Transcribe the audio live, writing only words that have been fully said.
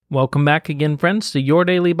Welcome back again, friends, to Your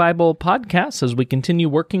Daily Bible Podcast as we continue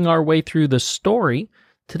working our way through the story.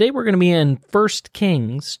 Today we're going to be in 1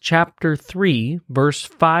 Kings chapter 3, verse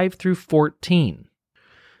 5 through 14.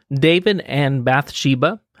 David and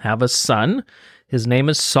Bathsheba have a son. His name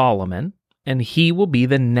is Solomon, and he will be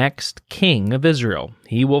the next king of Israel.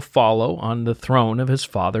 He will follow on the throne of his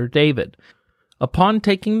father David. Upon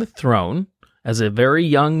taking the throne, as a very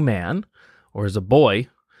young man, or as a boy,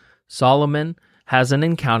 Solomon has an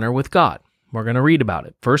encounter with God. We're going to read about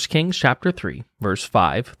it. 1 Kings chapter 3, verse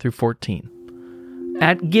 5 through 14.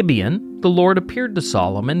 At Gibeon, the Lord appeared to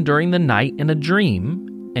Solomon during the night in a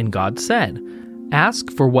dream, and God said,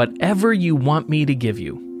 "Ask for whatever you want me to give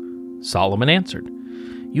you." Solomon answered,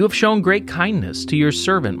 "You have shown great kindness to your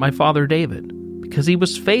servant, my father David, because he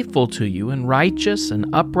was faithful to you and righteous and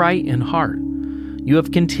upright in heart. You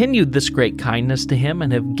have continued this great kindness to him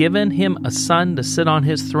and have given him a son to sit on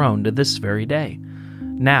his throne to this very day.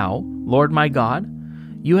 Now, Lord my God,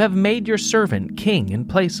 you have made your servant king in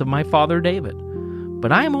place of my father David.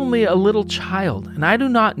 But I am only a little child, and I do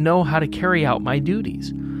not know how to carry out my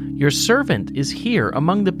duties. Your servant is here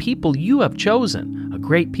among the people you have chosen, a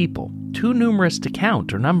great people, too numerous to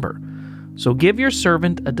count or number. So give your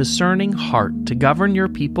servant a discerning heart to govern your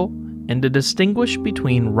people and to distinguish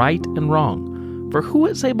between right and wrong. For who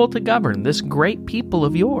is able to govern this great people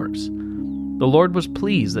of yours?" The Lord was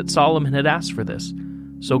pleased that Solomon had asked for this.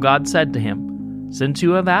 So God said to him, "Since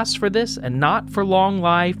you have asked for this, and not for long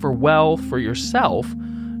life or wealth for yourself,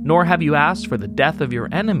 nor have you asked for the death of your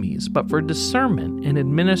enemies, but for discernment in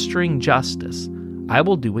administering justice, I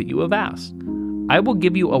will do what you have asked. I will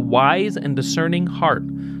give you a wise and discerning heart,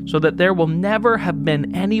 so that there will never have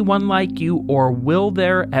been anyone like you, or will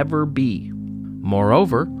there ever be.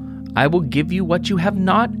 Moreover, I will give you what you have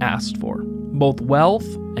not asked for, both wealth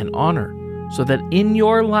and honor, so that in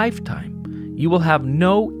your lifetime you will have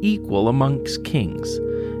no equal amongst kings.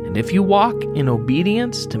 And if you walk in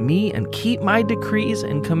obedience to me and keep my decrees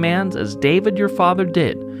and commands as David your father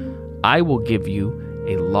did, I will give you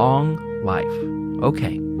a long life."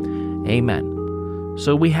 Okay, amen.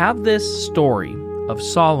 So we have this story of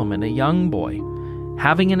Solomon, a young boy,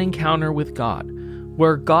 having an encounter with God,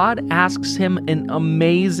 where God asks him an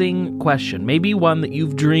amazing question, maybe one that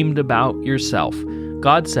you've dreamed about yourself.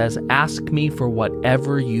 God says, "Ask me for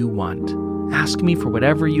whatever you want. Ask me for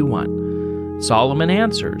whatever you want." Solomon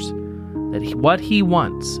answers that what he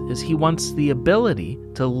wants is he wants the ability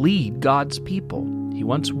to lead God's people. He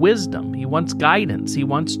wants wisdom, he wants guidance, he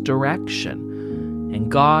wants direction. And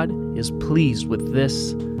God is pleased with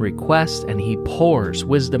this request, and he pours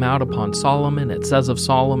wisdom out upon Solomon. It says of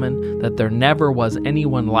Solomon that there never was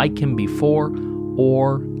anyone like him before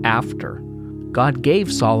or after. God gave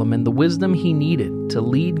Solomon the wisdom he needed to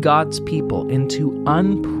lead God's people into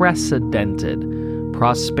unprecedented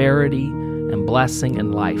prosperity and blessing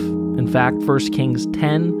in life. In fact, 1 Kings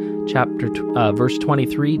 10, verse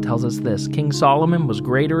 23 tells us this: King Solomon was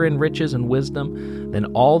greater in riches and wisdom than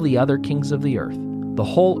all the other kings of the earth. The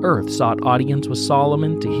whole earth sought audience with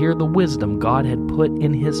Solomon to hear the wisdom God had put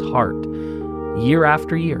in his heart. Year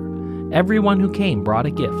after year, everyone who came brought a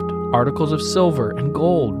gift: articles of silver and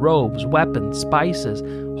gold, robes, weapons, spices,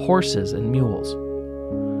 horses, and mules.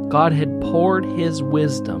 God had poured his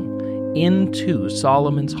wisdom into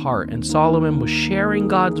Solomon's heart, and Solomon was sharing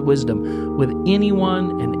God's wisdom with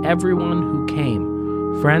anyone and everyone who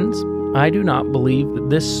came. Friends, I do not believe that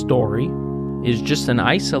this story is just an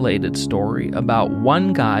isolated story about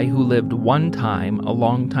one guy who lived one time a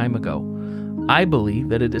long time ago. I believe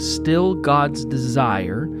that it is still God's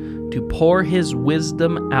desire to pour his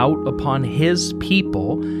wisdom out upon his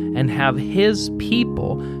people and have his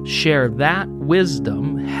people share that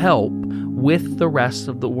wisdom help with the rest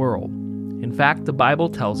of the world. In fact, the Bible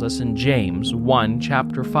tells us in James 1,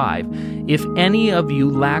 chapter 5, "If any of you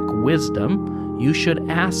lack wisdom, you should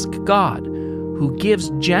ask God, who gives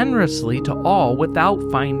generously to all without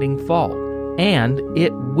finding fault, and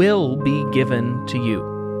it will be given to you."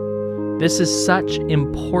 This is such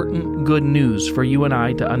important good news for you and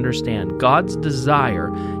I to understand. God's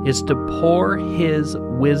desire is to pour his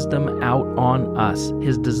wisdom out on us.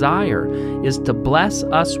 His desire is to bless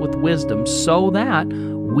us with wisdom so that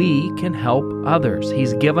we can help others.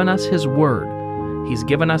 He's given us his word. He's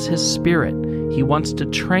given us his spirit. He wants to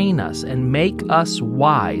train us and make us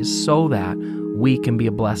wise so that we can be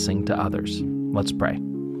a blessing to others. Let's pray.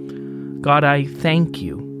 God, I thank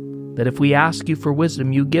you that if we ask you for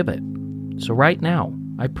wisdom, you give it. So right now,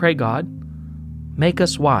 I pray, God, make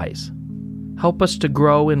us wise. Help us to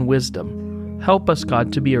grow in wisdom. Help us,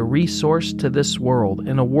 God, to be a resource to this world,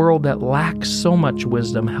 in a world that lacks so much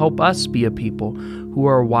wisdom. Help us be a people who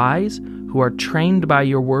are wise, who are trained by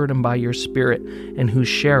your word and by your Spirit, and who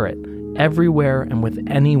share it everywhere and with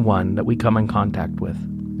anyone that we come in contact with.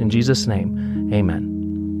 In Jesus' name, amen.